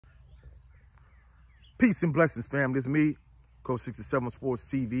Peace and blessings, fam. This is me, Coach 67 Sports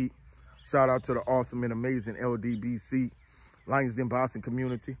TV. Shout out to the awesome and amazing LDBC, Lions Den Boston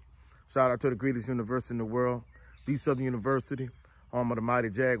community. Shout out to the greatest university in the world, the Southern University, home of the mighty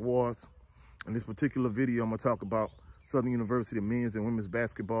Jaguars. In this particular video, I'm going to talk about Southern University men's and women's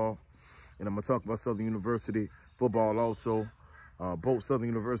basketball. And I'm going to talk about Southern University football also. Both Southern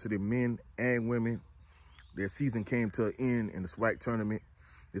University men and women, their season came to an end in the SWAC tournament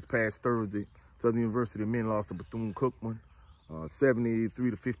this past Thursday. Southern University men lost to Bethune-Cookman,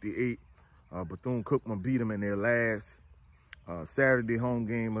 73-58. Bethune-Cookman beat them in their last Saturday home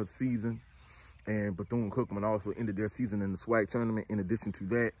game of the season. And Bethune-Cookman also ended their season in the SWAC tournament. In addition to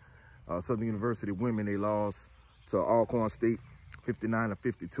that, Southern University women, they lost to Alcorn State,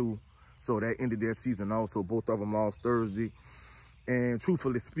 59-52. So that ended their season also. Both of them lost Thursday. And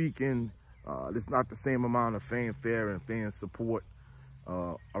truthfully speaking, there's not the same amount of fanfare and fan support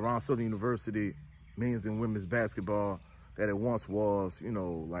around Southern University men's and women's basketball that it once was, you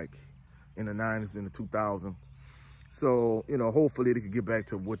know, like in the 90s and the 2000s. So, you know, hopefully they could get back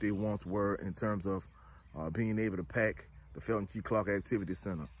to what they once were in terms of being able to pack the Felton G. Clark Activity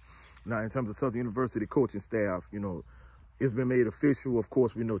Center. Now, in terms of Southern University coaching staff, you know, it's been made official. Of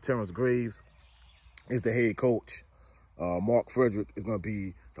course, we know Terrence Graves is the head coach. Mark Frederick is going to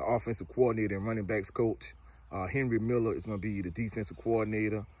be the offensive coordinator and running backs coach. Henry Miller is going to be the defensive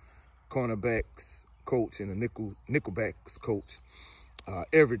coordinator, cornerbacks coach, and the nickelbacks coach.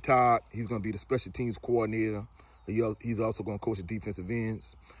 Everett Todd, he's going to be the special teams coordinator. He's also going to coach the defensive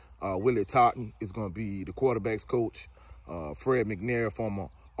ends. Willie Totten is going to be the quarterbacks coach. Fred McNair, former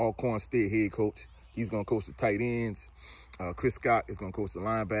Alcorn State head coach, he's going to coach the tight ends. Chris Scott is going to coach the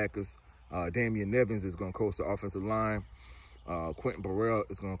linebackers. Damian Nevins is going to coach the offensive line. Quentin Burrell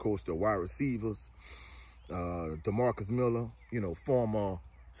is going to coach the wide receivers. DeMarcus Miller, you know, former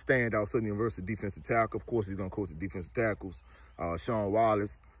standout Southern University defensive tackle. Of course, he's going to coach the defensive tackles. Sean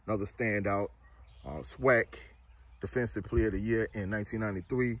Wallace, another standout SWAC Defensive Player of the Year in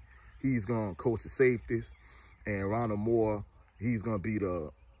 1993. He's going to coach the safeties. And Ronald Moore, he's going to be the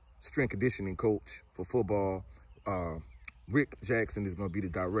strength conditioning coach for football. Rick Jackson is going to be the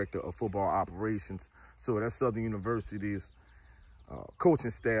director of football operations. So that's Southern University's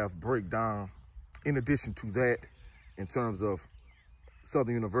coaching staff breakdown. In addition to that, in terms of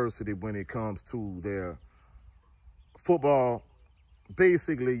Southern University, when it comes to their football,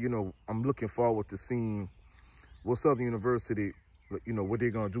 basically, you know, I'm looking forward to seeing what Southern University, you know, what they're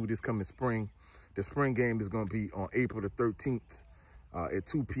going to do this coming spring. The spring game is going to be on April the 13th at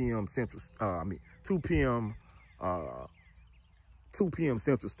 2 p.m. Central, 2 p.m.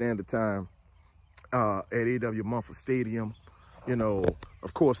 Central Standard Time at A.W. Mumford Stadium. You know,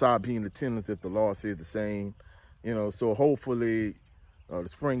 of course, I'll be in attendance if the law says the same. You know, so hopefully the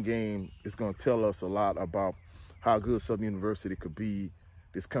spring game is going to tell us a lot about how good Southern University could be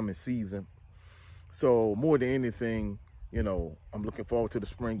this coming season. So more than anything, you know, I'm looking forward to the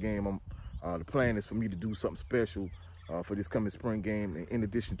spring game. The plan is for me to do something special for this coming spring game. And in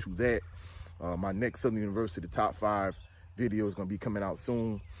addition to that, my next Southern University Top 5 video is going to be coming out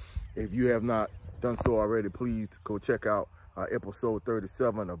soon. If you have not done so already, please go check out episode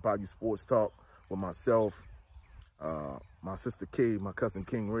 37 of Bayou Sports Talk with myself, my sister Kay, my cousin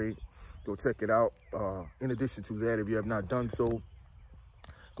King Ray. Go check it out. In addition to that, if you have not done so,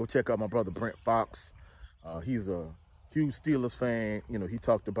 go check out my brother Brent Fox. He's a huge Steelers fan. You know, he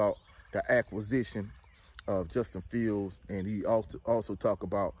talked about the acquisition of Justin Fields, and he also talked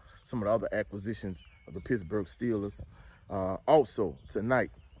about some of the other acquisitions of the Pittsburgh Steelers. Also, tonight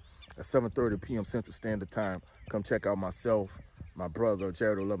at 7:30 p.m. Central Standard Time, come check out myself, my brother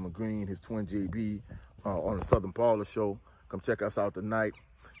Jared O'Loveman Green, his twin JB, on the Southern Baller Show. Come check us out tonight.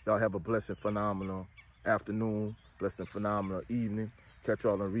 Y'all have a blessed, phenomenal afternoon, blessed, phenomenal evening. Catch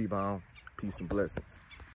y'all on rebound. Peace and blessings.